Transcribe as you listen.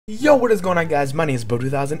Yo, what is going on, guys? My name is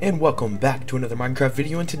Bubbo and welcome back to another Minecraft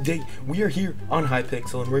video, and today we are here on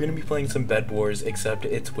Hypixel and we're going to be playing some Bed Wars, except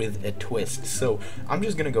it's with a twist. So I'm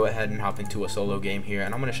just going to go ahead and hop into a solo game here,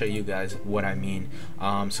 and I'm going to show you guys what I mean.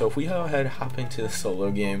 So if we go ahead and hop into the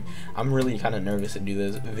solo game, I'm really kind of nervous to do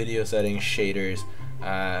this. Video settings, shaders,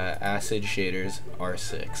 acid shaders,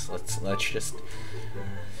 R6. Let's just...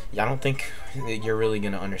 Yeah, I don't think you're really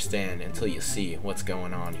going to understand until you see what's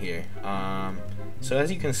going on here. So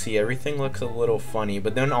as you can see, everything looks a little funny,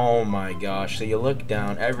 but then, oh my gosh, so you look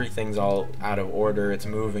down, everything's all out of order, it's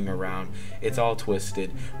moving around, it's all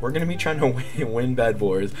twisted. We're going to be trying to win Bed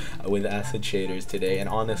Wars with acid shaders today, and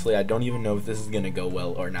honestly, I don't even know if this is going to go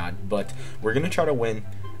well or not, but we're going to try to win.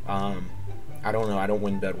 I don't know, I don't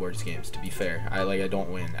win Bed Wars games, to be fair. I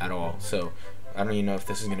don't win at all, so I don't even know if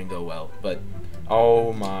this is going to go well, but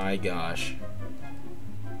oh my gosh,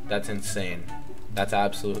 that's insane. That's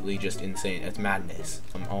absolutely just insane. It's madness.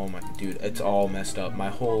 Oh my dude, it's all messed up. My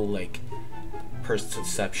whole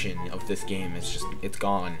perception of this game is just, it's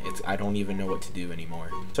gone. I don't even know what to do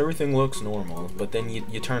anymore. So everything looks normal, but then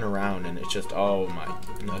you turn around and it's just, oh my,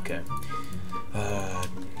 okay.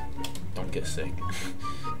 Don't get sick.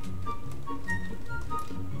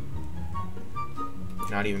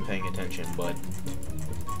 Not even paying attention, bud.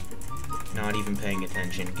 Not even paying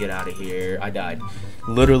attention. Get out of here. I died.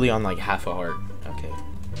 Literally on like half a heart. Okay.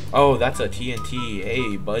 Oh, that's a TNT.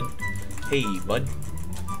 Hey, bud. Hey, bud.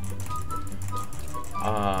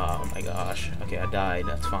 Oh my gosh. Okay, I died.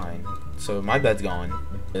 That's fine. So my bed's gone.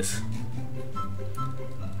 This.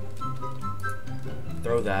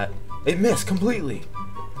 Throw that. It missed completely.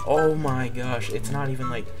 Oh my gosh. It's not even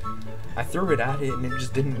like... I threw it at it and it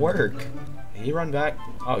just didn't work. He run back.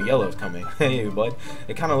 Oh, yellow's coming. Hey, bud.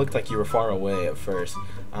 It kind of looked like you were far away at first.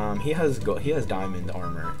 He has diamond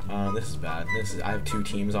armor. This is bad. I have two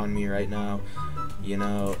teams on me right now. You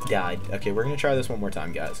know, died. Okay, we're gonna try this one more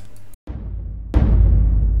time, guys.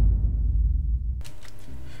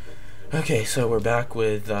 Okay, so we're back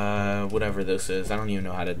with whatever this is. I don't even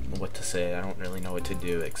know what to say. I don't really know what to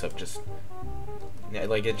do except just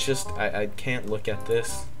it's just I can't look at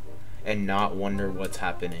this and not wonder what's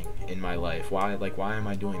happening in my life. Why am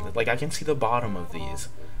I doing this? I can see the bottom of these.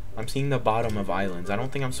 I'm seeing the bottom of islands. I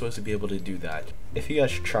don't think I'm supposed to be able to do that. If you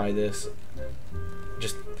guys try this,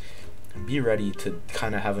 just be ready to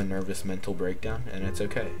kind of have a nervous mental breakdown, and it's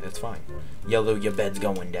okay. It's fine. Yellow, your bed's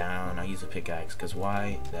going down. I use a pickaxe, because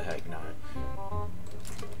why the heck not?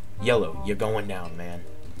 Yellow, you're going down, man.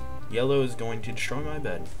 Yellow is going to destroy my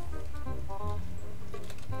bed.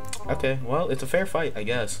 Okay, well, it's a fair fight, I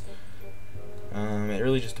guess. It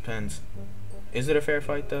really just depends. Is it a fair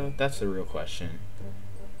fight, though? That's the real question.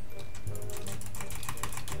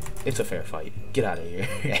 It's a fair fight. Get out of here.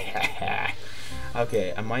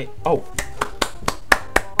 Okay, I might... Oh!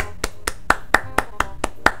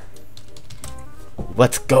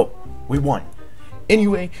 Let's go! We won!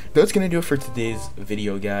 Anyway, that's gonna do it for today's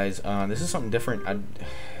video, guys. This is something different.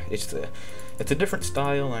 It's a different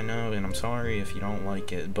style, I know, and I'm sorry if you don't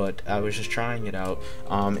like it, but I was just trying it out.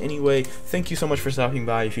 Anyway, thank you so much for stopping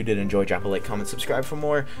by. If you did enjoy, drop a like, comment, subscribe for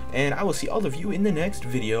more, and I will see all of you in the next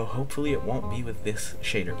video. Hopefully it won't be with this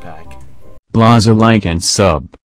shader pack. Blaza like and sub.